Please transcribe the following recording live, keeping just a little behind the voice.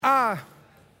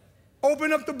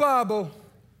Open up the Bible,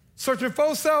 searching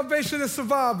for salvation and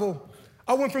survival.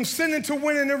 I went from sinning to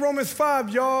winning in Romans 5,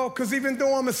 y'all, because even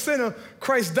though I'm a sinner,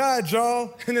 Christ died,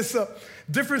 y'all. And it's a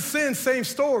different sin, same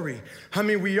story. I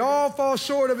mean, we all fall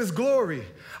short of his glory.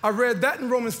 I read that in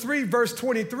Romans 3, verse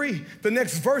 23. The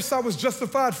next verse, I was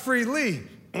justified freely.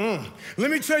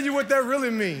 Let me tell you what that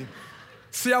really means.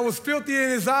 See, I was filthy in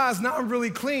his eyes, now I'm really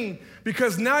clean.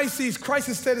 Because now he sees Christ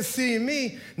instead of seeing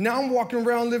me. Now I'm walking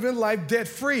around living life debt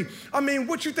free. I mean,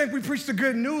 what you think we preach the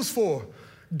good news for?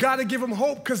 Gotta give them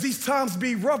hope because these times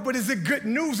be rough, but is it good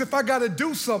news if I gotta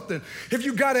do something? If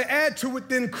you gotta add to it,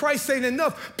 then Christ ain't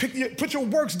enough. Put your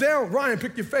works down. Ryan,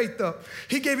 pick your faith up.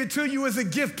 He gave it to you as a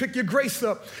gift. Pick your grace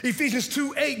up. Ephesians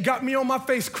 2:8 got me on my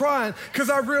face crying because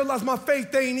I realized my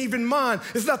faith ain't even mine.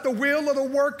 It's not the will or the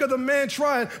work of the man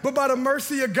trying, but by the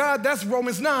mercy of God. That's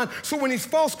Romans 9. So when these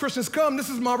false Christians come, this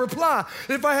is my reply.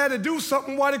 If I had to do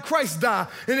something, why did Christ die?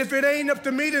 And if it ain't up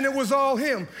to me, then it was all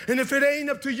him. And if it ain't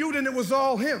up to you, then it was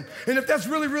all him. And if that's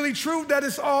really, really true, that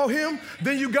it's all him,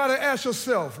 then you got to ask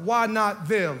yourself, why not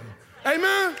them?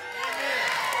 Amen?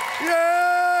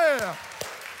 Yeah.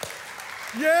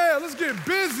 Yeah, let's get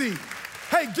busy.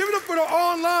 Hey, give it up for the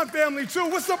online family, too.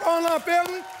 What's up, online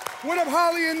family? What up,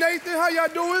 Holly and Nathan? How y'all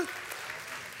doing?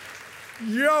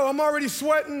 Yo, I'm already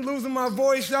sweating, losing my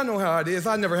voice. Y'all know how it is.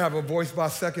 I never have a voice by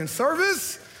second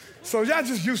service. So y'all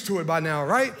just used to it by now,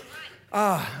 right?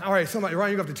 All right, somebody,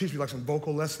 Ryan, you have to teach me like some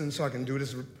vocal lessons so I can do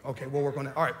this. Okay, we'll work on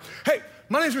that. All right. Hey,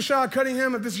 my name's Rashad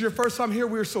Cunningham. If this is your first time here,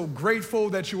 we are so grateful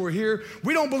that you were here.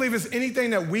 We don't believe it's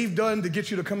anything that we've done to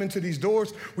get you to come into these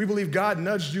doors. We believe God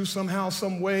nudged you somehow,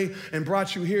 some way, and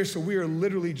brought you here. So we are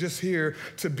literally just here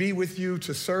to be with you,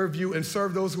 to serve you, and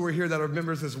serve those who are here that are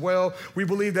members as well. We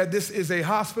believe that this is a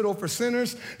hospital for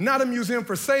sinners, not a museum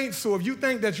for saints. So if you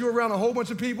think that you're around a whole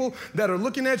bunch of people that are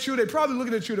looking at you, they're probably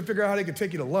looking at you to figure out how they can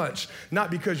take you to lunch, not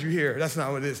because you're here. That's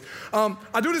not what it is.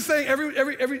 I do this thing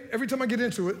every time I get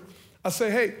into it. I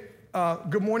say, hey,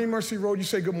 good morning, Mercy Road. You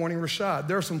say, good morning, Rashad.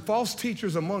 There are some false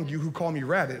teachers among you who call me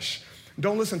radish.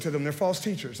 Don't listen to them. They're false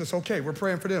teachers. It's okay. We're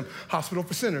praying for them. Hospital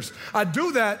for sinners. I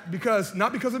do that because,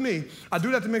 not because of me, I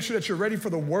do that to make sure that you're ready for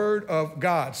the word of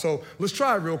God. So let's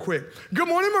try it real quick. Good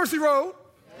morning, Mercy Road.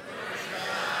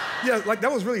 Yeah, like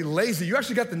that was really lazy. You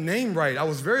actually got the name right. I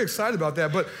was very excited about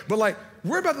that. But like,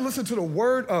 we're about to listen to the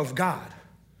word of God,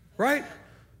 right?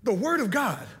 The word of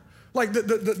God. Like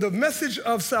the message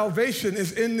of salvation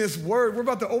is in this word. We're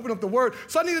about to open up the word.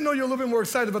 So I need to know you're a little bit more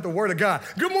excited about the word of God.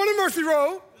 Good morning, Mercy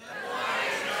Road. Good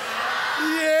morning,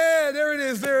 God. Yeah, there it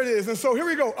is, there it is. And so here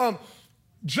we go.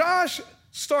 Josh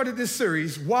started this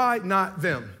series, Why Not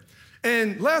Them?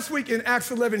 And last week in Acts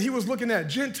 11, he was looking at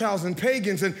Gentiles and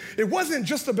pagans, and it wasn't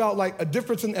just about like a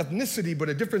difference in ethnicity, but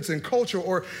a difference in culture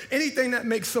or anything that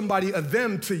makes somebody a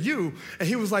them to you. And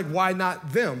he was like, why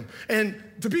not them? And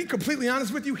to be completely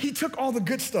honest with you, he took all the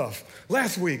good stuff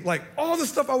last week. Like all the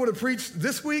stuff I would have preached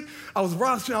this week, I was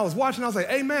watching, I was like,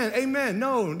 amen, amen.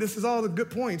 No, this is all the good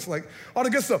points, like all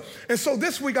the good stuff. And so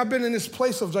this week I've been in this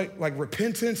place of like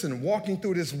repentance and walking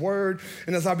through this word.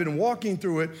 And as I've been walking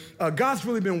through it, God's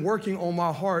really been working on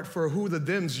my heart for who the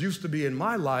thems used to be in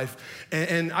my life.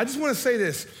 And I just want to say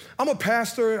this. I'm a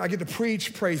pastor. I get to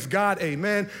preach, praise God,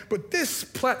 amen. But this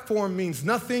platform means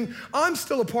nothing. I'm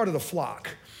still a part of the flock.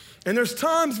 And there's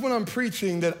times when I'm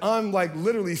preaching that I'm like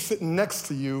literally sitting next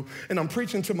to you and I'm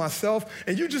preaching to myself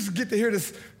and you just get to hear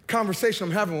this conversation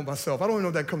I'm having with myself. I don't even know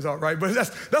if that comes out right, but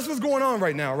that's what's going on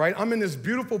right now, right? I'm in this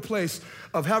beautiful place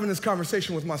of having this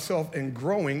conversation with myself and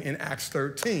growing in Acts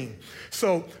 13.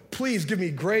 So please give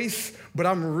me grace, but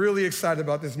I'm really excited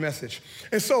about this message.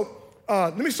 And so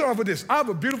let me start off with this. I have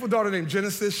a beautiful daughter named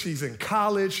Genesis. She's in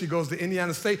college. She goes to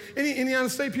Indiana State. Any Indiana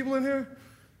State people in here?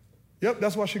 Yep,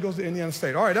 that's why she goes to Indiana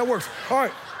State. All right, that works. All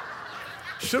right.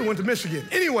 Should have went to Michigan.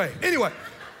 Anyway.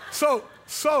 So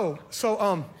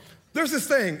there's this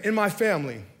thing in my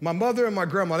family. My mother and my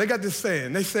grandma, they got this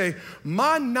saying. They say,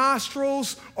 my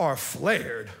nostrils are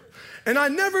flared. And I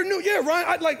never knew, yeah,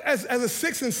 Ryan, as a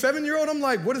 6 and 7-year-old, I'm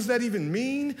like, what does that even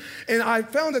mean? And I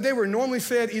found that they were normally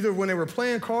said either when they were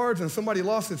playing cards and somebody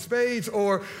lost at spades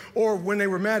or when they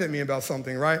were mad at me about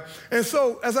something, right? And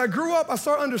so as I grew up, I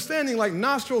started understanding like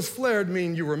nostrils flared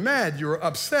mean you were mad, you were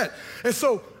upset. And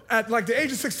so at like the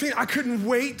age of 16, I couldn't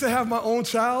wait to have my own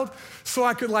child so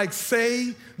I could like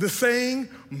say the saying,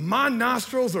 my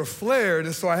nostrils are flared.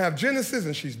 And so I have Genesis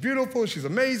and she's beautiful, she's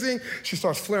amazing. She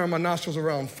starts flaring my nostrils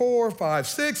around 4, 5,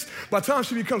 6. By the time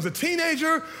she becomes a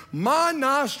teenager, my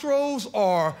nostrils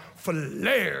are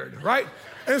flared, right?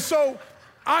 And so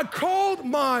I called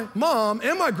my mom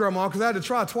and my grandma because I had to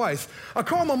try twice. I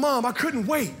called my mom. I couldn't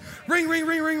wait. Ring, ring,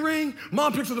 ring, ring, ring.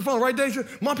 Mom picks up the phone, right, Deja?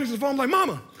 Mom picks up the phone. I'm like,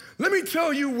 Mama, let me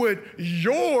tell you what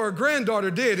your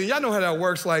granddaughter did. And y'all know how that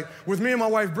works. Like with me and my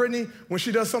wife, Brittany, when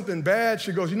she does something bad,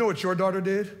 she goes, you know what your daughter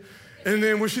did? And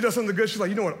then when she does something good, she's like,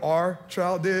 you know what our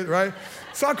child did, right?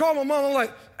 So I called my mom. I'm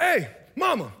like, hey,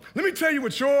 Mama, let me tell you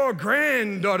what your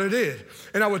granddaughter did.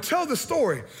 And I would tell the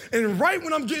story. And right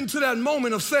when I'm getting to that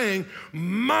moment of saying,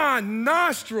 my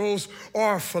nostrils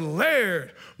are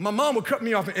flared, my mom would cut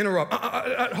me off and interrupt.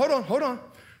 Hold on.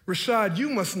 Rashad, you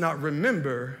must not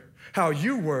remember how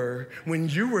you were when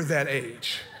you were that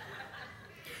age.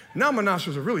 Now my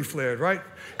nostrils are really flared, right?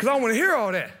 Because I don't want to hear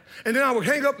all that. And then I would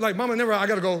hang up like, Mama, never, I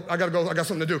gotta go, I got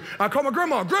something to do. I call my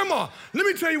grandma, Grandma, let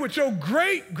me tell you what your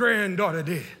great-granddaughter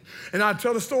did. And I'd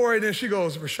tell the story, and then she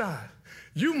goes, Rashad,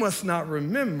 you must not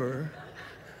remember,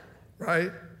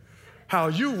 right, how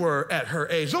you were at her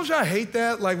age. Don't y'all hate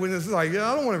that? Like when it's like,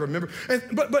 yeah, I don't want to remember.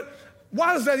 But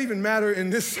why does that even matter in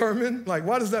this sermon? Like,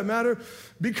 why does that matter?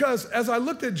 Because as I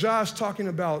looked at Josh talking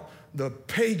about the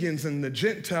pagans and the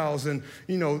Gentiles and,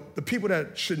 you know, the people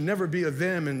that should never be of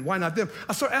them and why not them,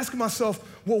 I started asking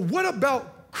myself, well, what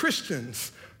about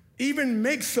Christians even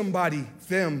makes somebody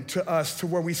them to us to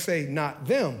where we say not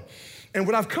them? And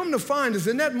what I've come to find is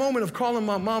in that moment of calling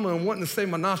my mama and wanting to say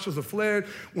my nostrils are flared,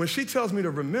 when she tells me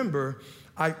to remember,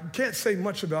 I can't say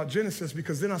much about Genesis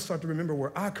because then I start to remember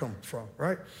where I come from,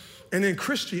 right? And in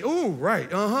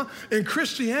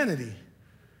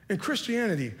In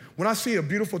Christianity, when I see a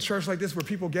beautiful church like this where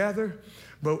people gather,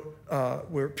 but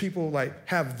where people like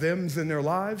have thems in their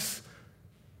lives,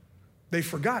 they've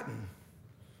forgotten.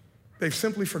 They've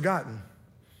simply forgotten.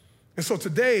 And so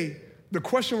today, the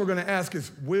question we're gonna ask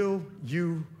is, will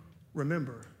you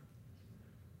remember?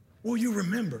 Will you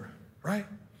remember, right?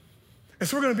 And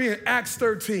so we're gonna be in Acts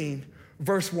 13,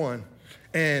 verse 1.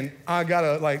 And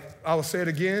I'll say it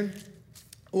again.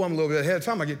 Oh, I'm a little bit ahead of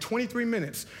time. I get 23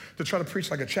 minutes to try to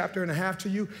preach like a chapter and a half to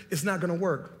you. It's not gonna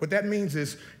work. What that means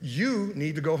is you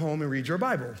need to go home and read your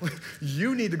Bible.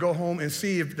 You need to go home and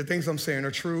see if the things I'm saying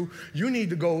are true. You need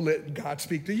to go let God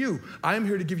speak to you. I am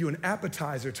here to give you an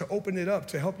appetizer, to open it up,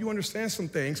 to help you understand some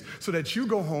things so that you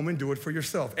go home and do it for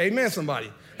yourself. Amen,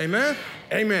 somebody. Amen?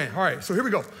 Amen. All right, so here we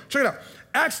go. Check it out.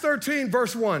 Acts 13,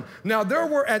 verse 1. Now there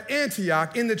were at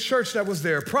Antioch in the church that was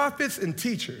there prophets and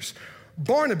teachers,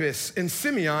 Barnabas and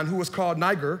Simeon, who was called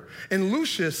Niger, and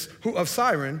Lucius, who of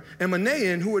Cyrene, and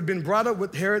Manaen, who had been brought up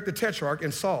with Herod the Tetrarch,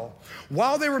 and Saul.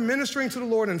 While they were ministering to the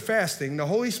Lord and fasting, the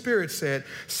Holy Spirit said,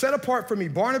 set apart for me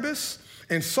Barnabas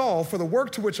and Saul for the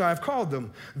work to which I have called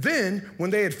them. Then, when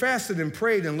they had fasted and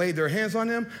prayed and laid their hands on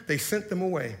them, they sent them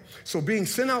away. So being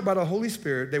sent out by the Holy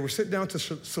Spirit, they were sent down to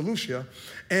Seleucia,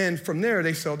 and from there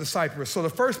they sailed to Cyprus. So the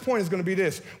first point is gonna be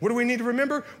this. What do we need to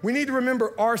remember? We need to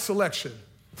remember our selection.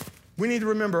 We need to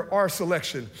remember our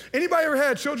selection. Anybody ever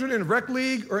had children in rec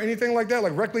league or anything like that,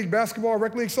 like rec league basketball,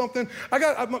 rec league something?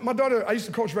 My daughter, I used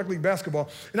to coach rec league basketball,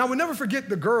 and I would never forget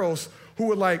the girls who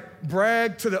would like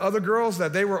brag to the other girls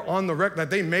that they were on the rec, that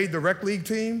they made the rec league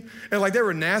team, and like they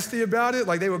were nasty about it.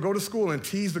 Like they would go to school and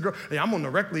tease the girl, hey, I'm on the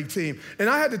rec league team. And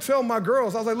I had to tell my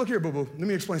girls, I was like, look here, boo-boo, let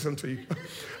me explain something to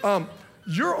you.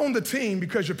 You're on the team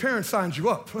because your parents signed you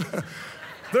up.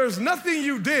 There's nothing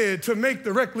you did to make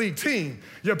the rec league team.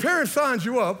 Your parents signed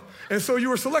you up, and so you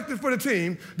were selected for the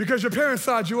team because your parents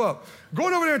signed you up.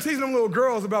 Going over there and teasing them little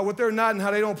girls about what they're not and how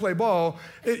they don't play ball,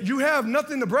 you have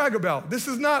nothing to brag about. This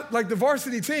is not like the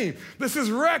varsity team. This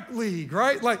is rec league,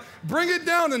 right? Like, bring it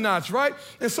down a notch, right?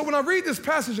 And so when I read this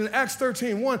passage in Acts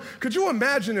 13:1, could you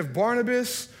imagine if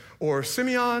Barnabas or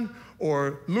Simeon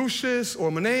or Lucius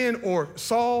or Manaen or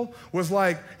Saul was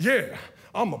like, yeah,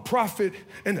 I'm a prophet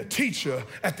and a teacher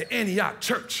at the Antioch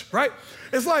church, right?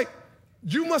 It's like,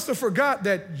 you must have forgot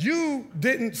that you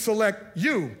didn't select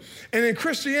you. And in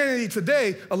Christianity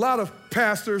today, a lot of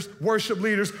pastors, worship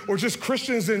leaders, or just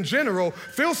Christians in general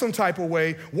feel some type of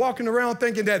way, walking around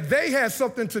thinking that they had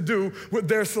something to do with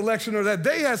their selection, or that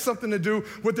they had something to do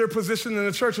with their position in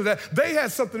the church, or that they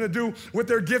had something to do with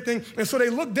their gifting. And so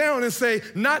they look down and say,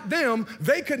 not them,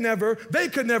 they could never,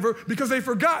 because they've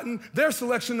forgotten their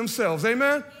selection themselves.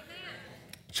 Amen?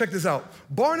 Check this out.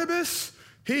 Barnabas,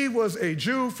 he was a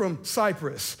Jew from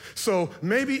Cyprus. So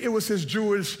maybe it was his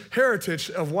Jewish heritage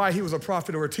of why he was a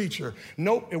prophet or a teacher.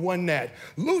 Nope, it wasn't that.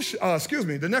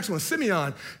 The next one,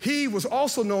 Simeon. He was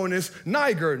also known as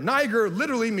Niger. Niger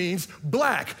literally means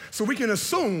black. So we can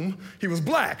assume he was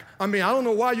black. I mean, I don't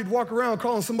know why you'd walk around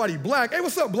calling somebody black. Hey,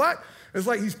 what's up, black? It's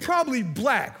like he's probably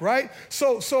black, right?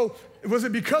 So was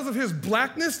it because of his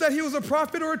blackness that he was a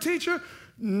prophet or a teacher?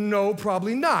 No,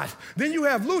 probably not. Then you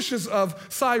have Lucius of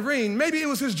Cyrene. Maybe it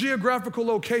was his geographical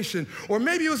location. Or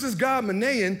maybe it was this guy,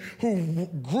 Manaen, who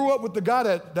grew up with the guy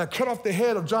that cut off the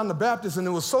head of John the Baptist, and it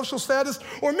was social status.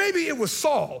 Or maybe it was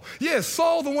Saul. Yes,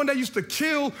 Saul, the one that used to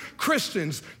kill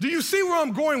Christians. Do you see where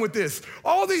I'm going with this?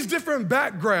 All these different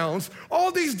backgrounds,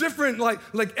 all these different like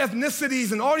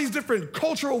ethnicities and all these different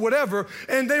cultural whatever,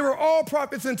 and they were all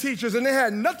prophets and teachers, and they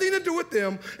had nothing to do with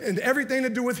them and everything to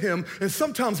do with him. And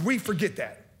sometimes we forget that.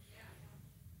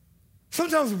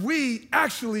 Sometimes we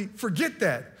actually forget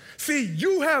that. See,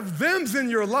 you have thems in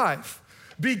your life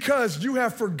because you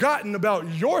have forgotten about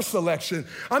your selection.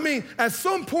 I mean, at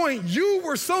some point, you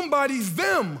were somebody's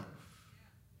them.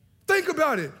 Think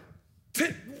about it.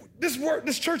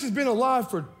 This church has been alive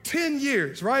for 10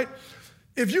 years, right?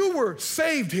 If you were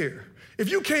saved here, if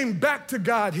you came back to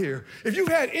God here, if you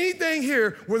had anything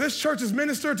here where this church is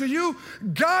ministered to you,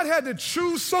 God had to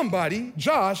choose somebody,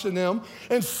 Josh and them,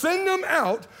 and send them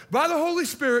out by the Holy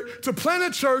Spirit to plant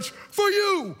a church for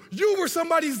you. You were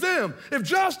somebody's them. If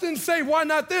Josh didn't say, why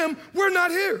not them, we're not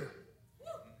here.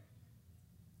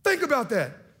 Think about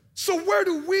that. So where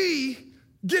do we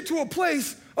get to a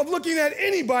place of looking at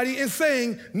anybody and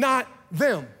saying, not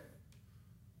them?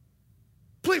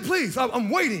 Please, I'm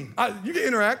waiting. You can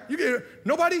interact.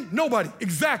 Nobody? Nobody.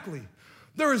 Exactly.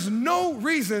 There is no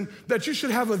reason that you should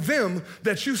have a them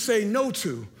that you say no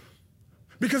to.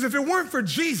 Because if it weren't for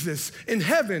Jesus in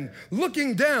heaven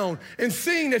looking down and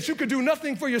seeing that you could do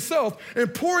nothing for yourself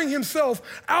and pouring himself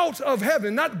out of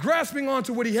heaven, not grasping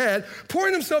onto what he had,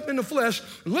 pouring himself in the flesh,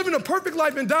 living a perfect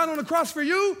life and dying on the cross for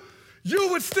you, you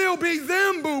would still be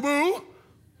them, boo-boo.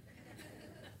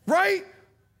 Right?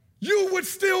 You would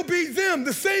still be them.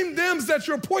 The same thems that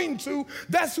you're pointing to,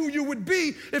 that's who you would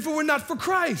be if it were not for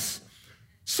Christ.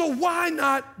 So why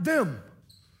not them?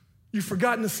 You've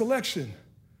forgotten the selection.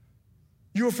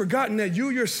 You have forgotten that you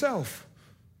yourself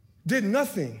did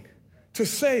nothing to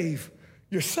save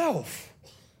yourself.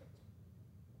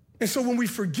 And so when we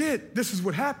forget, this is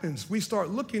what happens. We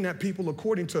start looking at people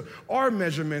according to our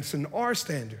measurements and our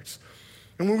standards.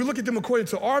 And when we look at them according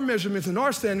to our measurements and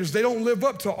our standards, they don't live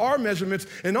up to our measurements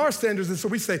and our standards, and so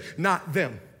we say, not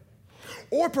them.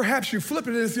 Or perhaps you flip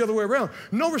it and it's the other way around.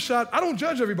 No, Rashad, I don't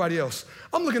judge everybody else.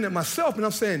 I'm looking at myself and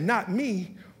I'm saying, not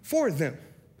me, for them.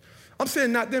 I'm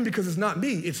saying not them because it's not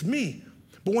me, it's me.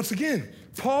 But once again,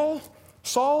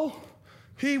 Saul,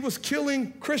 he was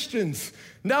killing Christians.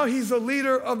 Now he's a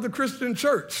leader of the Christian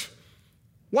church.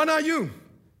 Why not you?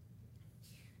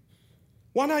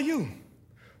 Why not you?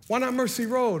 Why not Mercy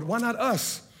Road? Why not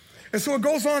us? And so it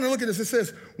goes on, and look at this. It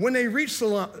says, when they reached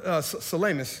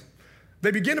Salamis,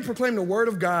 they began to proclaim the word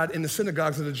of God in the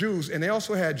synagogues of the Jews, and they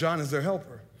also had John as their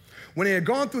helper. When they had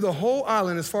gone through the whole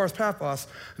island as far as Paphos,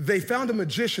 they found a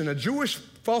magician, a Jewish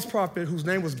false prophet whose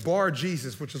name was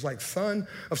Bar-Jesus, which is like son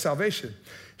of salvation.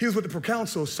 He was with the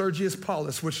proconsul Sergius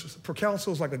Paulus, which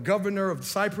proconsul is like a governor of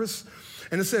Cyprus.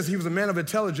 And it says he was a man of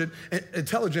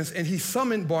intelligence, and he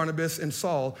summoned Barnabas and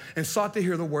Saul and sought to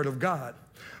hear the word of God.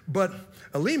 But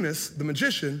Elymas, the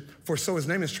magician, for so his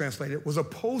name is translated, was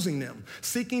opposing them,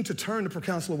 seeking to turn the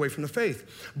proconsul away from the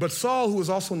faith. But Saul, who was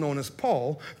also known as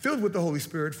Paul, filled with the Holy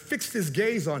Spirit, fixed his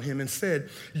gaze on him and said,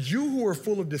 you who are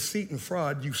full of deceit and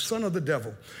fraud, you son of the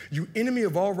devil, you enemy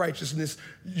of all righteousness,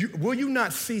 will you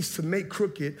not cease to make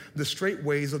crooked the straight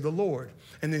ways of the Lord?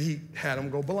 And then he had him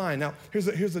go blind. Now, here's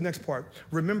the next part.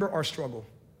 Remember our struggle.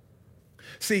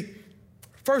 See,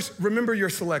 first, remember your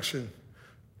selection.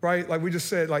 Right? Like we just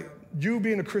said, like you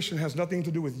being a Christian has nothing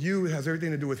to do with you. It has everything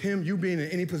to do with him. You being in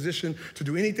any position to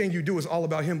do anything you do is all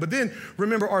about him. But then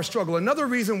remember our struggle. Another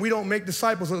reason we don't make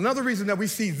disciples, another reason that we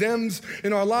see thems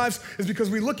in our lives is because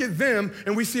we look at them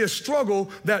and we see a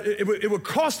struggle that it would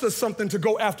cost us something to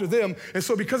go after them. And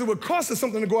so because it would cost us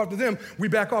something to go after them, we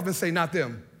back off and say, not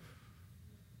them.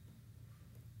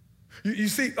 You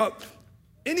see,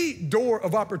 any door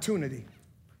of opportunity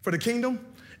for the kingdom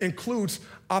includes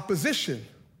opposition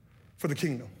for the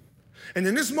kingdom. And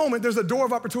in this moment, there's a door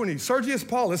of opportunity. Sergius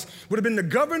Paulus would have been the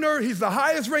governor. He's the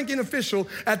highest ranking official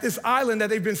at this island that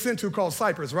they've been sent to called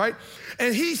Cyprus, right?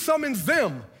 And he summons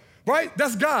them, right?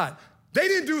 That's God. They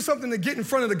didn't do something to get in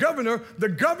front of the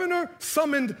governor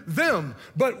summoned them.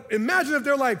 But imagine if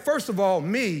they're like, first of all,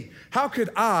 me, how could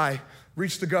I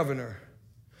reach the governor?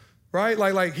 Right?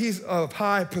 Like he's of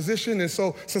high position, and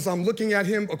so since I'm looking at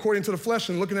him according to the flesh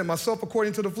and looking at myself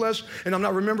according to the flesh, and I'm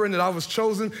not remembering that I was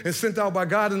chosen and sent out by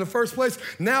God in the first place,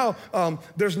 now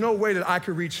there's no way that I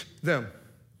could reach them.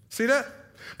 See that?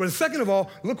 But second of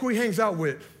all, look who he hangs out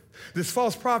with. This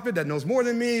false prophet that knows more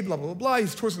than me, blah, blah, blah, blah.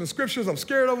 He's twisting the scriptures. I'm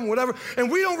scared of him, whatever.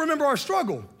 And we don't remember our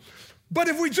struggle. But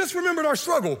if we just remembered our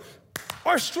struggle,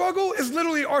 Our struggle is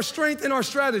literally our strength and our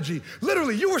strategy.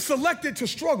 Literally, you were selected to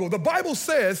struggle. The Bible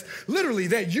says, literally,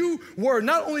 that you were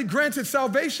not only granted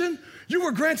salvation, you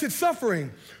were granted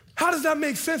suffering. How does that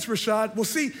make sense, Rashad? Well,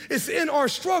 see, it's in our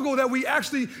struggle that we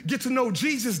actually get to know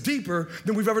Jesus deeper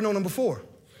than we've ever known him before.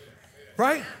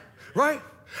 Right? Right?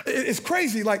 It's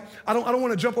crazy. Like, I don't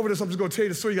want to jump over this. I'm just going to tell you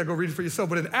the story. You got to go read it for yourself.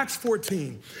 But in Acts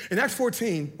 14,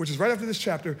 which is right after this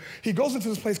chapter, he goes into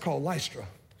this place called Lystra.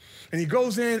 And he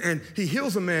goes in and he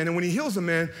heals a man. And when he heals a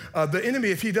man, the enemy,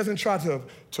 if he doesn't try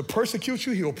to persecute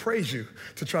you, he'll praise you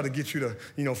to try to get you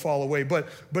to, fall away. But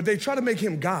they try to make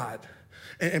him God.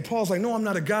 And Paul's like, no, I'm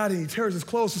not a God, and he tears his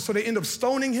clothes. So they end up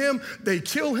stoning him. They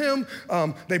kill him.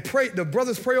 They pray. The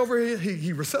brothers pray over him.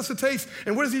 He resuscitates.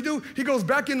 And what does he do? He goes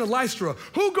back into Lystra.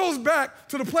 Who goes back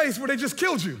to the place where they just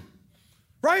killed you?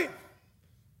 Right?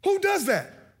 Who does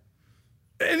that?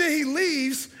 And then he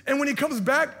leaves, and when he comes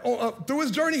back through his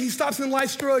journey, he stops in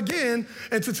Lystra again,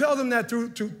 and to tell them that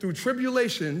through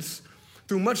tribulations,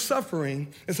 through much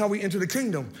suffering, is how we enter the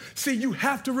kingdom. See, you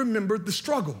have to remember the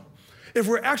struggle. If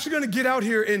we're actually gonna get out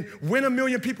here and win 1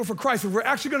 million people for Christ, if we're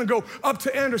actually gonna go up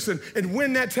to Anderson and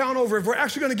win that town over, if we're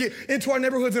actually gonna get into our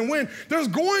neighborhoods and win, there's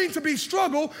going to be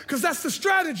struggle, because that's the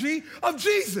strategy of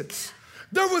Jesus.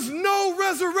 There was no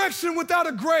resurrection without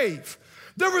a grave.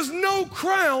 There was no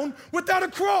crown without a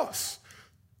cross.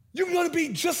 You're gonna be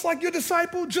just like your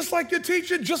disciple, just like your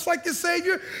teacher, just like your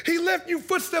Savior. He left you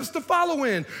footsteps to follow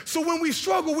in. So when we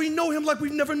struggle, we know him like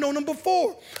we've never known him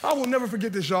before. I will never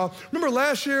forget this, y'all. Remember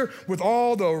last year with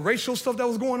all the racial stuff that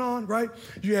was going on, right?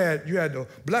 You had the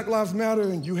Black Lives Matter,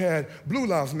 and you had Blue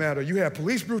Lives Matter. You had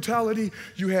police brutality.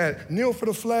 You had kneel for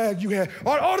the flag. You had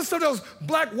all the stuff that was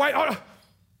black, white.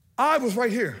 I was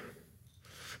right here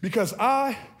because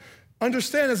I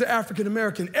understand as an African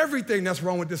American everything that's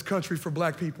wrong with this country for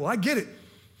black people. I get it.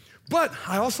 But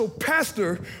I also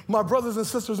pastor my brothers and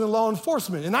sisters in law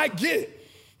enforcement, and I get it,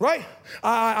 right?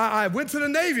 I went to the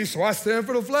Navy, so I stand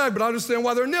for the flag, but I understand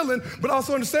why they're kneeling, but I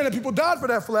also understand that people died for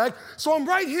that flag. So I'm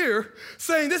right here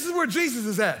saying this is where Jesus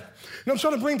is at. And I'm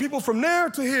trying to bring people from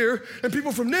there to here and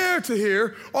people from there to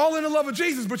here, all in the love of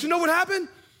Jesus. But you know what happened?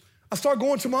 I started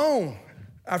going to my own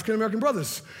African-American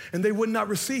brothers, and they would not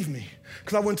receive me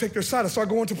because I wouldn't take their side. I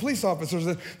started going to police officers,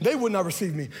 and they would not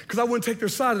receive me because I wouldn't take their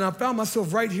side, and I found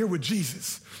myself right here with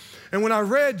Jesus. And when I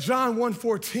read John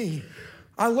 1:14,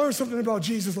 I learned something about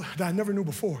Jesus that I never knew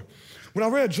before. When I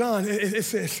read John, it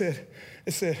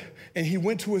said, and he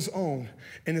went to his own,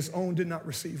 and his own did not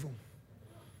receive him.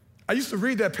 I used to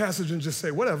read that passage and just say,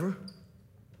 whatever.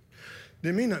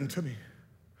 Didn't mean nothing to me.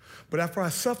 But after I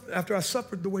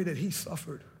suffered the way that he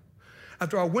suffered,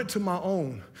 after I went to my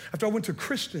own, after I went to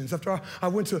Christians, after I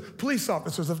went to police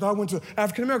officers, after I went to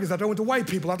African Americans, after I went to white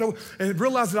people, and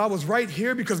realized that I was right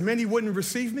here because many wouldn't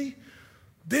receive me,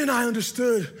 then I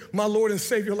understood my Lord and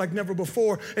Savior like never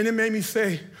before, and it made me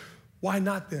say, why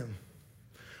not them?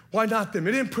 Why not them?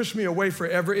 It didn't push me away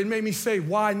forever. It made me say,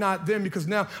 why not them? Because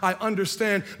now I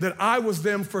understand that I was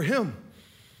them for him.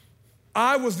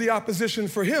 I was the opposition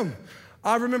for him.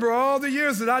 I remember all the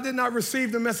years that I did not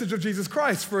receive the message of Jesus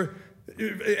Christ,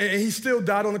 and he still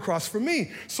died on the cross for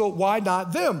me. So why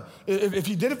not them? If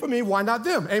he did it for me, why not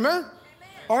them? Amen? Amen.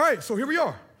 All right, so here we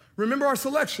are. Remember our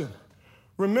selection.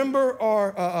 Remember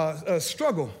our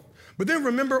struggle. But then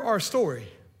remember our story.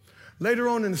 Later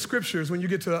on in the scriptures, when you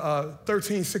get to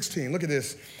 13:16, look at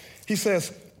this. He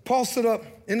says, Paul stood up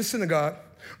in the synagogue,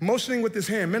 motioning with his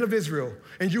hand, men of Israel,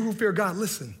 and you who fear God,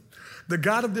 listen. The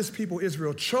God of this people,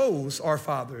 Israel, chose our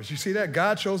fathers. You see that?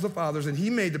 God chose the fathers, and he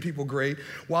made the people great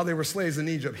while they were slaves in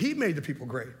Egypt. He made the people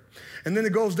great. And then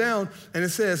it goes down, and it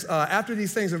says, after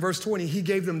these things in verse 20, he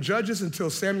gave them judges until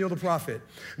Samuel the prophet.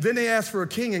 Then they asked for a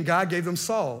king, and God gave them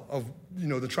Saul of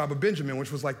the tribe of Benjamin,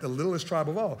 which was like the littlest tribe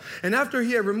of all. And after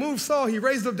he had removed Saul, he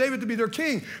raised up David to be their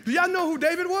king. Do y'all know who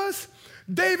David was?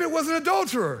 David was an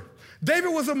adulterer. David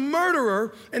was a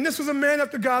murderer, and this was a man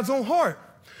after God's own heart.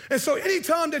 And so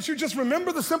anytime that you just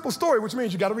remember the simple story, which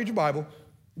means you got to read your Bible,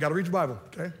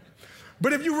 okay?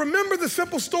 But if you remember the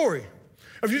simple story,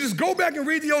 if you just go back and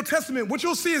read the Old Testament, what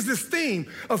you'll see is this theme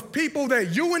of people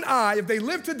that you and I, if they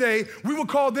live today, we would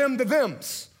call them the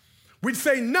thems. We'd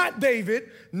say not David,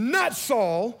 not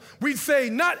Saul. We'd say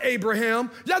not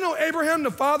Abraham. Y'all know Abraham,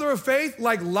 the father of faith,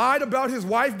 lied about his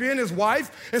wife being his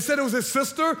wife and said it was his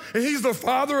sister, and he's the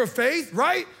father of faith,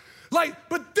 right?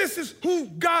 But this is who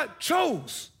God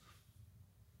chose.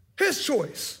 His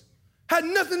choice had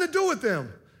nothing to do with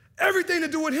them, everything to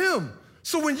do with him.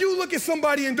 So when you look at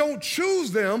somebody and don't choose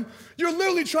them, you're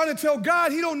literally trying to tell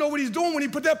God he don't know what he's doing when he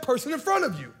put that person in front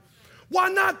of you. Why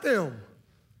not them?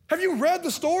 Have you read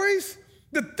the stories?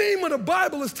 The theme of the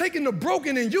Bible is taking the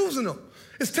broken and using them.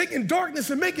 It's taking darkness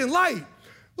and making light.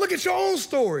 Look at your own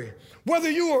story.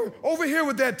 Whether you are over here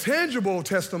with that tangible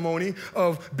testimony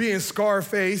of being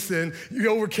Scarface and you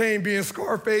overcame being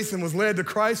Scarface and was led to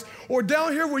Christ, or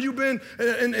down here where you've been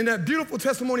in that beautiful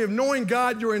testimony of knowing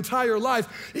God your entire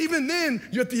life, even then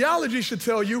your theology should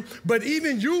tell you, but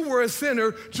even you were a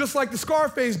sinner just like the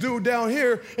Scarface dude down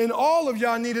here, and all of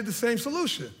y'all needed the same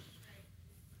solution.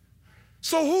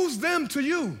 So who's them to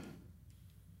you?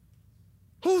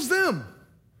 Who's them?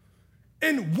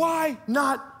 And why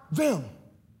not them?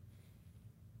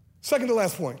 Second to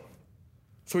last point.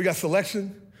 So we got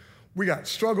selection, we got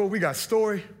struggle, we got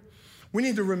story. We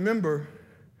need to remember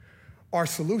our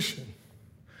solution.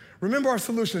 Remember our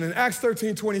solution. In Acts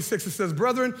 13:26, it says,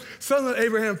 "Brethren, sons of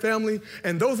Abraham family,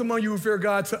 and those among you who fear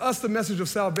God, to us the message of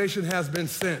salvation has been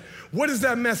sent." What is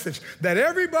that message? That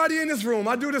everybody in this room,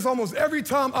 I do this almost every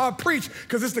time I preach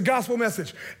because it's the gospel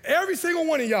message. Every single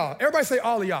one of y'all, everybody say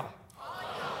all of y'all.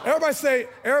 Everybody say,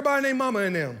 everybody named mama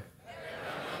and them.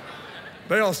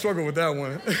 They all struggle with that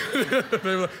one.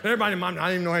 Everybody, I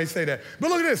don't even know how you say that. But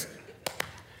look at this.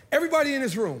 Everybody in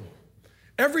this room,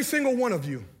 every single one of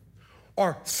you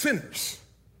are sinners.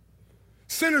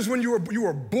 Sinners when you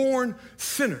were born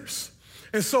sinners.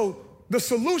 And so the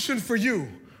solution for you,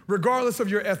 regardless of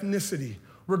your ethnicity,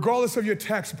 regardless of your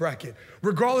tax bracket,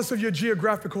 regardless of your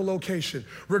geographical location,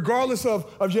 regardless of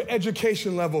your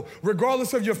education level,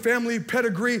 regardless of your family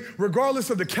pedigree, regardless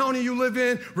of the county you live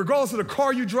in, regardless of the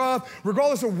car you drive,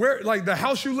 regardless of where, like the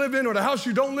house you live in or the house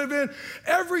you don't live in,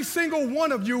 every single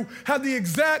one of you have the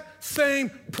exact same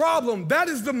problem.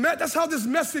 That's how this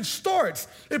message starts.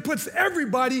 It puts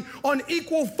everybody on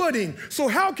equal footing. So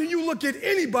how can you look at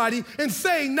anybody and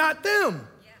say not them?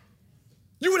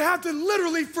 You would have to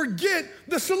literally forget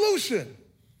the solution.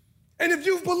 And if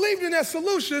you've believed in that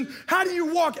solution, how do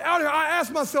you walk out here? I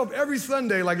ask myself every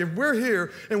Sunday, like if we're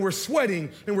here and we're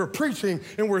sweating and we're preaching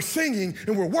and we're singing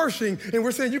and we're worshiping and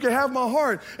we're saying, you can have my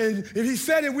heart. And if he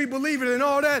said it, we believe it and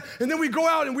all that. And then we go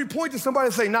out and we point to somebody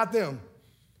and say, not them.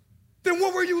 Then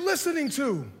what were you listening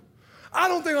to? I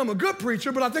don't think I'm a good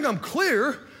preacher, but I think I'm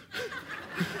clear.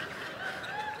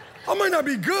 I might not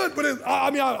be good, but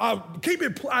I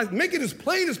make it as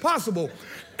plain as possible.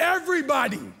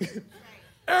 Everybody,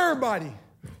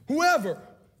 whoever,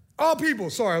 all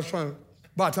people, sorry, I was trying to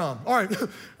buy time. All right,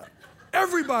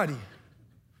 everybody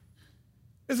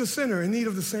is a sinner in need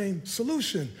of the same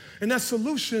solution, and that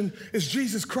solution is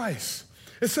Jesus Christ.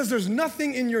 It says there's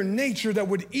nothing in your nature that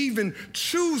would even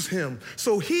choose him.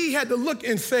 So he had to look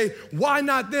and say, why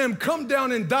not them? Come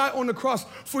down and die on the cross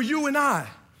for you and I,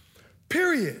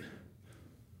 period.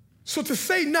 So to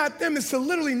say not them is to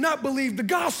literally not believe the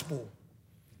gospel.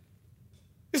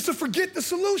 It's to forget the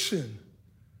solution.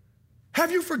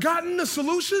 Have you forgotten the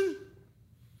solution?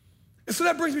 And so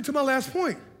that brings me to my last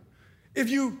point. If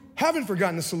you haven't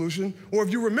forgotten the solution, or if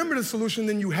you remember the solution,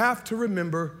 then you have to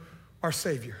remember our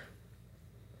Savior.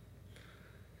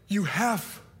 You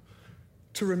have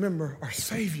to remember our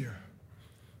Savior.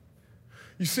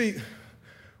 You see,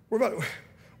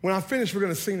 when I finish, we're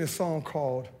going to sing this song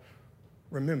called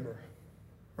Remember,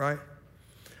 right?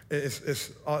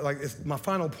 It's my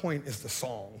final point is the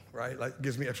song, right? Like, it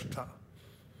gives me extra time.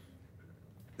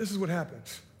 This is what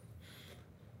happens.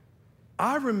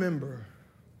 I remember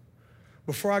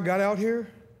before I got out here,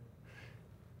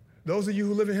 those of you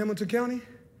who live in Hamilton County,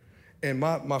 and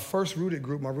my first rooted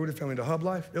group, my rooted family, the Hub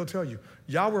Life, they'll tell you,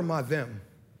 y'all were my them.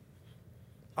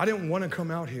 I didn't want to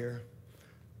come out here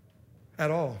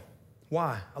at all.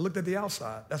 Why? I looked at the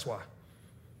outside, that's why.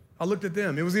 I looked at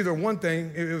them. It was either one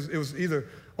thing, it was either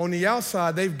on the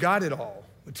outside, they've got it all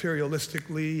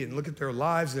materialistically, and look at their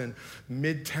lives in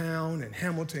Midtown and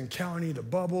Hamilton County, the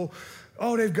bubble.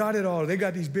 Oh, they've got it all. They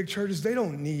got these big churches. They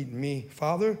don't need me,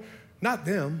 Father. Not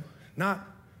them, not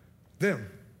them.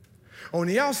 On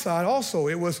the outside also,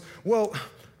 it was, well,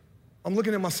 I'm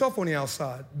looking at myself on the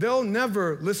outside. They'll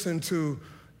never listen to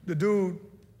the dude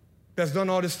that's done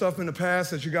all this stuff in the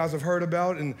past that you guys have heard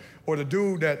about, or the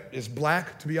dude that is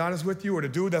black, to be honest with you, or the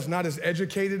dude that's not as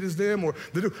educated as them, or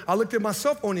the dude. I looked at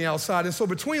myself on the outside, and so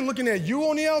between looking at you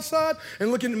on the outside and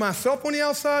looking at myself on the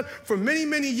outside, for many,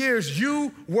 many years,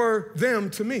 you were them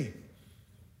to me.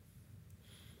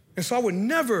 And so I would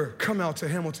never come out to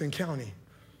Hamilton County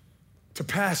to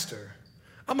pastor.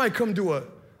 I might come do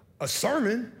a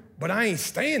sermon, but I ain't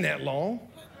staying that long.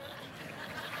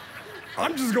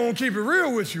 I'm just gonna keep it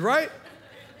real with you, right?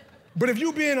 But if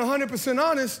you being 100%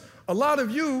 honest, a lot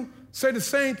of you say the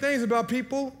same things about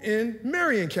people in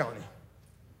Marion County.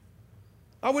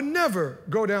 I would never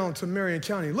go down to Marion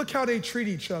County. Look how they treat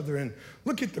each other, and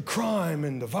look at the crime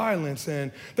and the violence,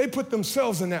 and they put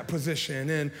themselves in that position,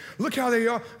 and look how they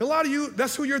are. A lot of you,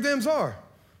 that's who your thems are.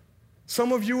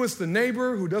 Some of you, it's the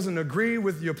neighbor who doesn't agree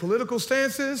with your political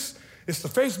stances. It's the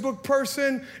Facebook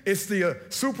person. It's the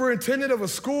superintendent of a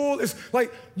school. It's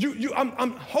like,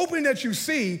 I'm hoping that you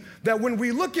see that when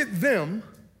we look at them,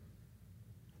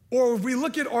 or if we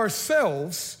look at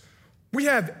ourselves, we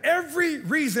have every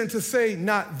reason to say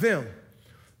not them.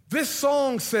 This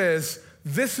song says,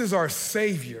 this is our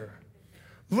Savior.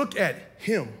 Look at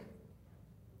him.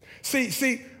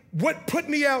 See, what put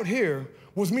me out here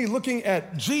was me looking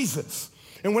at Jesus.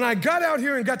 And when I got out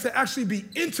here and got to actually be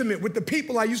intimate with the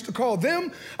people I used to call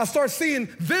them, I started seeing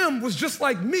them was just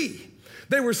like me.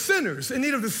 They were sinners in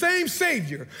need of the same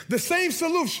Savior, the same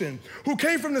solution, who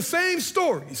came from the same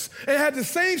stories and had the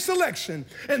same selection.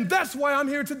 And that's why I'm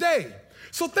here today.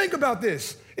 So think about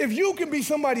this. If you can be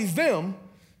somebody's them,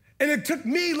 and it took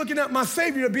me looking at my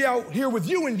Savior to be out here with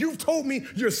you, and you've told me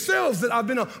yourselves that I've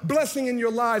been a blessing in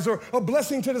your lives, or a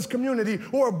blessing to this community,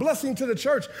 or a blessing to the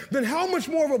church, then how much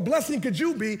more of a blessing could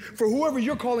you be for whoever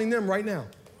you're calling them right now?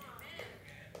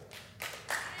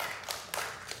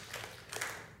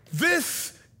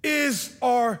 This is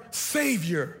our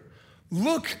Savior.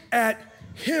 Look at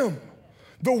him.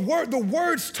 The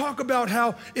words talk about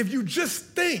how if you just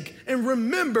think and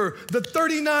remember the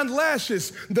 39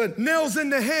 lashes, the nails in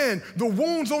the hand, the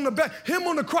wounds on the back, him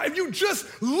on the cross, if you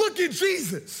just look at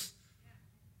Jesus,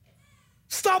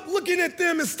 stop looking at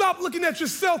them and stop looking at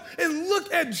yourself and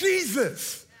look at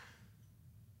Jesus.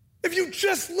 If you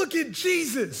just look at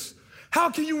Jesus, how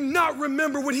can you not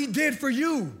remember what he did for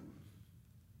you?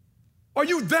 Are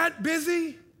you that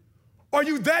busy? Are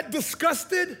you that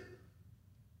disgusted?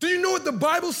 Do you know what the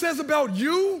Bible says about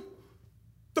you?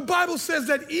 The Bible says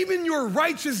that even your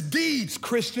righteous deeds,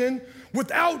 Christian,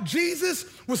 without Jesus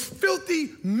was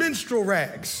filthy menstrual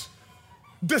rags.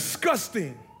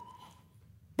 Disgusting.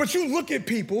 But you look at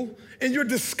people and you're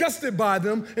disgusted by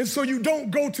them, and so you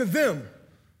don't go to them.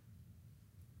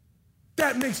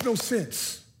 That makes no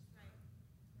sense.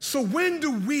 So when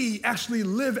do we actually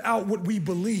live out what we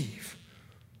believe?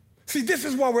 See, this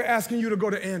is why we're asking you to go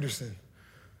to Anderson.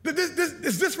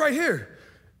 This right here.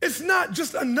 It's not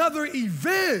just another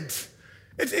event.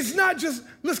 It's not just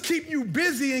let's keep you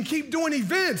busy and keep doing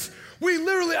events. We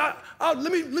literally,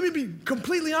 let me be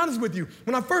completely honest with you.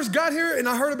 When I first got here and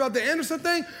I heard about the Anderson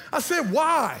thing, I said,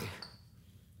 why?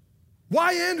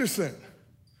 Why Anderson?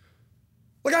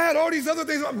 Like I had all these other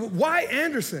things. Why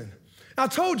Anderson? And I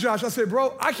told Josh, I said,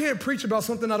 bro, I can't preach about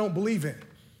something I don't believe in.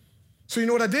 So you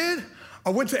know what I did?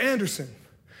 I went to Anderson.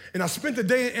 And I spent the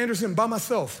day in Anderson by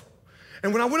myself.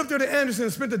 And when I went up there to Anderson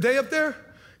and spent the day up there,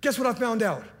 guess what I found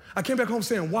out? I came back home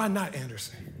saying, why not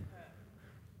Anderson?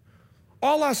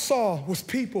 All I saw was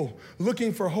people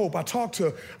looking for hope. I talked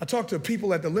to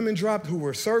people at the Lemon Drop who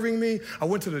were serving me. I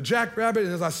went to the Jackrabbit,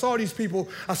 and as I saw these people,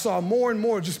 I saw more and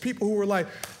more just people who were like,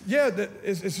 yeah,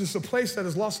 it's just a place that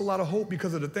has lost a lot of hope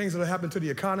because of the things that have happened to the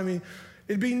economy.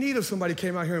 It'd be neat if somebody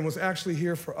came out here and was actually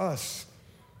here for us.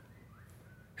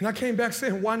 And I came back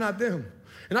saying, why not them?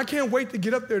 And I can't wait to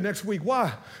get up there next week.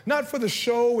 Why? Not for the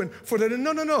show and for the,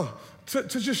 no. To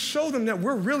just show them that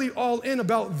we're really all in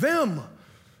about them.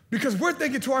 Because we're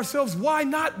thinking to ourselves, why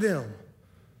not them?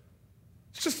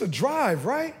 It's just a drive,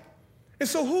 right? And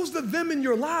so who's the them in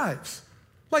your lives?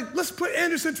 Like, let's put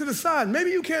Anderson to the side. Maybe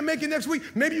you can't make it next week.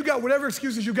 Maybe you got whatever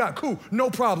excuses you got. Cool,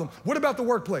 no problem. What about the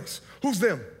workplace? Who's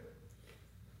them?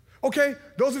 Okay,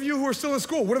 those of you who are still in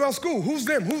school, what about school? Who's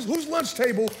them? Whose lunch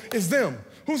table is them?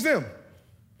 Who's them?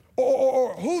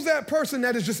 Or who's that person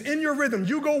that is just in your rhythm?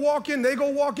 You go walk in, they go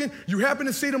walk in, you happen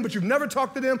to see them, but you've never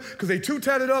talked to them because they too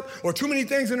tatted up or too many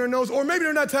things in their nose, or maybe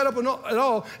they're not tatted up at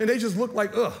all and they just look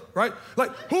like, ugh, right?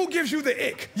 Like, who gives you the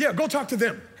ick? Yeah, go talk to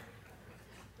them.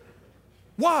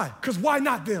 Why? Because why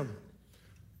not them?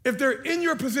 If they're in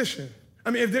your position,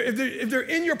 if they're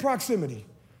in your proximity,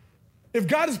 if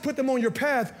God has put them on your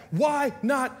path, why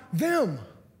not them?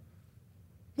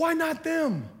 Why not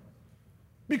them?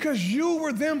 Because you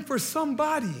were them for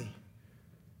somebody.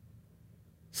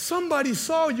 Somebody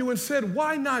saw you and said,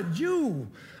 why not you?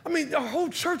 The whole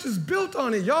church is built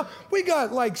on it, y'all. We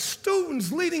got like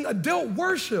students leading adult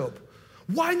worship.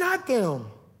 Why not them?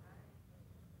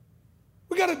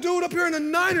 We got a dude up here in a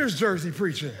Niners jersey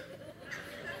preaching.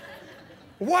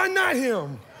 Why not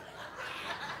him?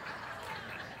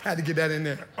 Had to get that in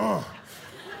there.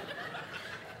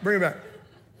 Bring it back.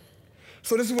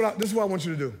 So this is what I want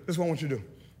you to do. This is what I want you to do.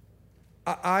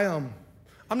 I'm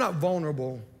not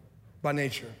vulnerable by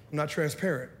nature. I'm not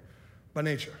transparent by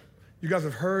nature. You guys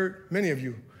have heard, many of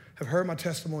you have heard my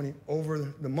testimony over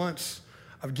the months.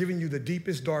 I've given you the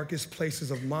deepest, darkest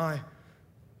places of my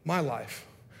life.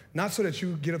 Not so that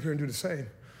you get up here and do the same,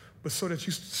 but so that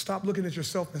you stop looking at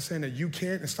yourself and saying that you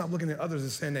can't, and stop looking at others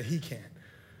and saying that he can't.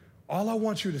 All I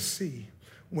want you to see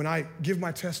when I give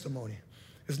my testimony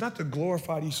is not to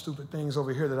glorify these stupid things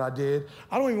over here that I did.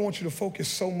 I don't even want you to focus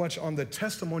so much on the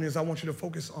testimony as I want you to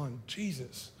focus on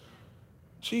Jesus.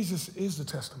 Jesus is the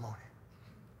testimony.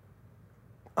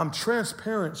 I'm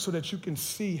transparent so that you can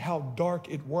see how dark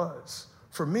it was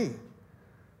for me.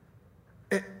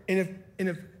 And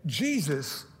if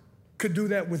Jesus could do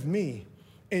that with me,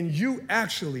 and you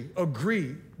actually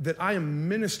agree that I am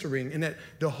ministering and that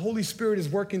the Holy Spirit is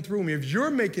working through me, if you're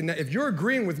making that, if you're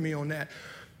agreeing with me on that,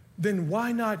 then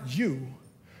why not you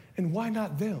and why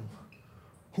not them?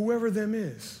 Whoever them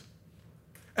is.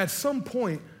 At some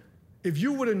point, if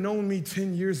you would have known me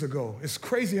 10 years ago, it's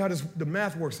crazy how the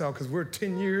math works out because we're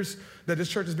 10 years that this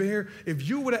church has been here. If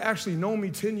you would have actually known me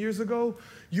 10 years ago,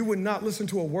 you would not listen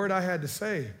to a word I had to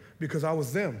say because I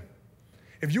was them.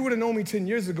 If you would have known me 10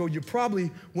 years ago, you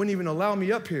probably wouldn't even allow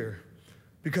me up here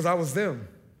because I was them.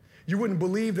 You wouldn't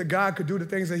believe that God could do the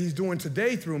things that he's doing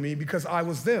today through me because I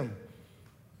was them.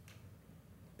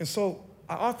 And so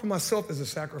I offer myself as a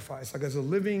sacrifice, like as a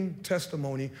living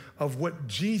testimony of what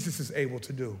Jesus is able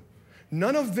to do.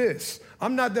 None of this,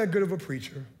 I'm not that good of a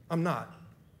preacher. I'm not.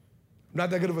 I'm not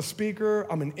that good of a speaker.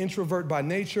 I'm an introvert by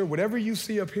nature. Whatever you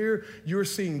see up here, you're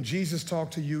seeing Jesus talk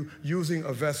to you using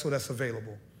a vessel that's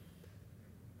available.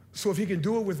 So if he can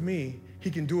do it with me,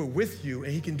 he can do it with you,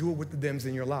 and he can do it with the thems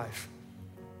in your life.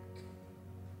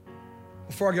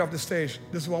 Before I get off the stage,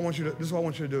 this is what I want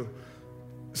you to do.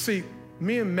 See,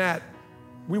 me and Matt,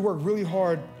 we work really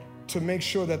hard to make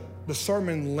sure that the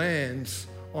sermon lands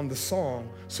on the song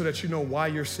so that you know why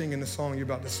you're singing the song you're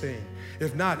about to sing.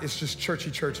 If not, it's just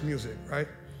churchy church music, right?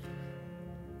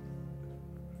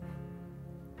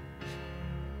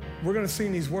 We're gonna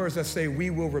sing these words that say, we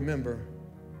will remember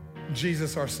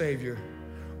Jesus our Savior.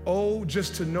 Oh,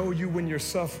 just to know you when you're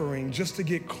suffering, just to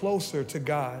get closer to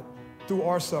God through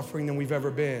our suffering than we've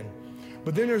ever been.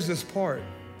 But then there's this part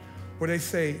where they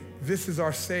say, this is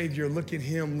our Savior, look at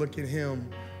him, look at him.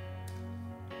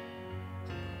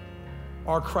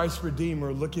 Our Christ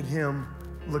Redeemer, look at him,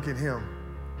 look at him.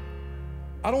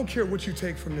 I don't care what you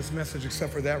take from this message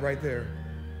except for that right there.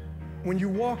 When you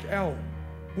walk out,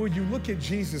 will you look at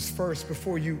Jesus first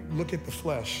before you look at the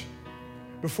flesh,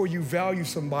 before you value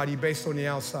somebody based on the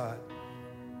outside?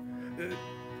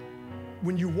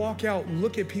 When you walk out,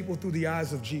 look at people through the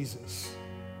eyes of Jesus.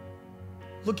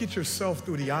 Look at yourself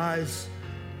through the eyes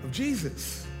of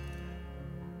Jesus.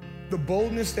 The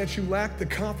boldness that you lack, the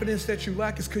confidence that you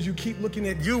lack is because you keep looking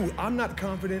at you. I'm not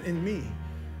confident in me.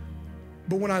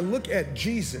 But when I look at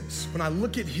Jesus, when I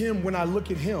look at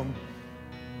him,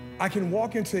 I can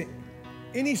walk into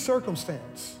any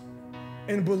circumstance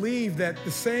and believe that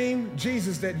the same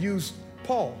Jesus that used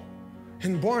Paul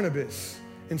and Barnabas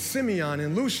and Simeon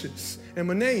and Lucius and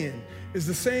Manaen is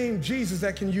the same Jesus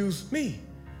that can use me.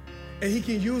 And he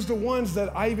can use the ones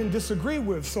that I even disagree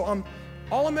with. So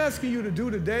all I'm asking you to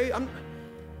do today,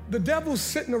 the devil's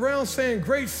sitting around saying,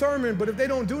 great sermon, but if they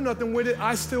don't do nothing with it,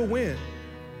 I still win.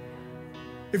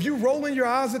 If you rolling your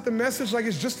eyes at the message like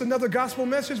it's just another gospel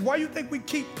message, why do you think we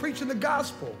keep preaching the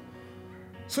gospel?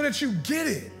 So that you get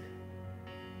it.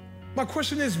 My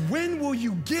question is, when will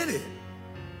you get it?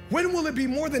 When will it be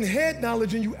more than head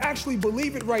knowledge and you actually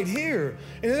believe it right here?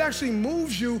 And it actually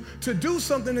moves you to do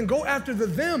something and go after the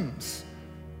thems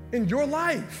in your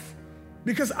life.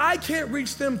 Because I can't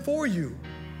reach them for you.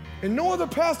 And no other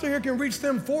pastor here can reach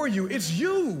them for you. It's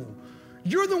you.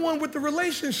 You're the one with the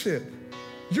relationship.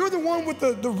 You're the one with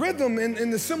the rhythm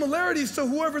and the similarities to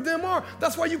whoever them are.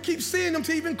 That's why you keep seeing them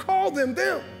to even call them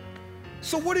them.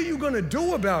 So what are you gonna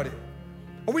do about it?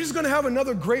 Are we just gonna have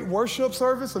another great worship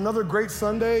service, another great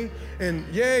Sunday, and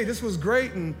yay, this was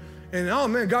great, and oh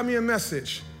man, got me a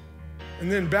message.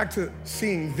 And then back to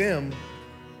seeing them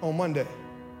on Monday.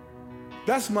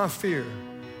 That's my fear,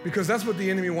 because that's what the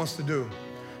enemy wants to do.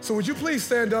 So would you please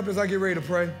stand up as I get ready to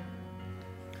pray?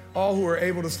 All who are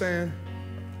able to stand.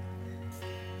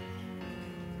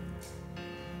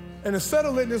 And instead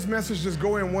of letting this message just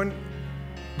go in one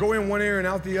ear and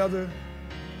out the other,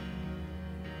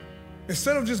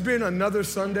 instead of just being another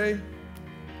Sunday,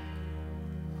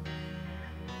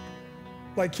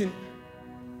 like can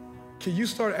you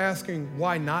start asking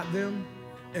why not them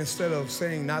instead of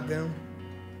saying not them?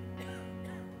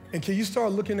 And can you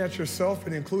start looking at yourself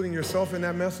and including yourself in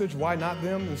that message, why not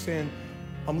them, and saying,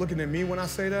 I'm looking at me when I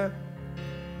say that?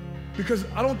 Because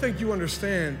I don't think you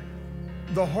understand,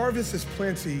 the harvest is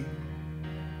plenty,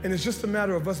 and it's just a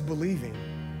matter of us believing.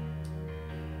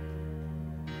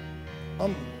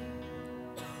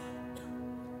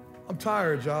 I'm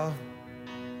tired, y'all.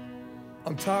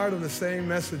 I'm tired of the same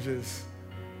messages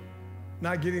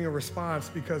not getting a response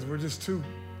because we're just too,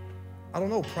 I don't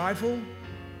know, prideful,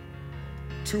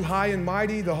 too high and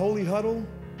mighty, the holy huddle.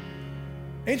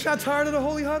 Ain't y'all tired of the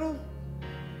holy huddle?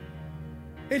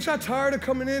 Ain't y'all tired of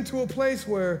coming into a place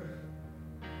where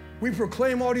we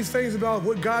proclaim all these things about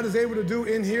what God is able to do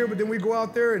in here, but then we go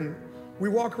out there and we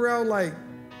walk around like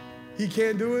he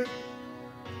can't do it?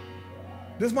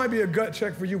 This might be a gut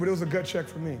check for you, but it was a gut check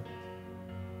for me.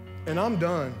 And I'm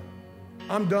done.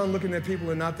 I'm done looking at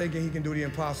people and not thinking he can do the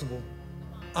impossible.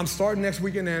 I'm starting next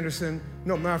week in Anderson.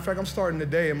 No, matter of fact, I'm starting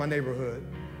today in my neighborhood.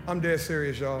 I'm dead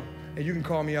serious, y'all, and you can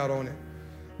call me out on it.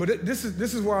 But this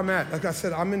is where I'm at. Like I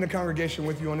said, I'm in the congregation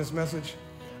with you on this message.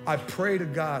 I pray to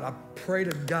God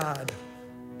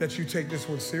that you take this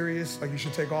one serious, like you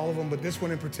should take all of them, but this one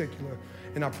in particular.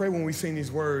 And I pray when we sing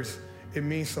these words, it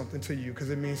means something to you because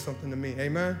it means something to me.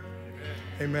 Amen? Amen.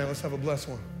 Amen. Let's have a blessed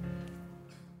one.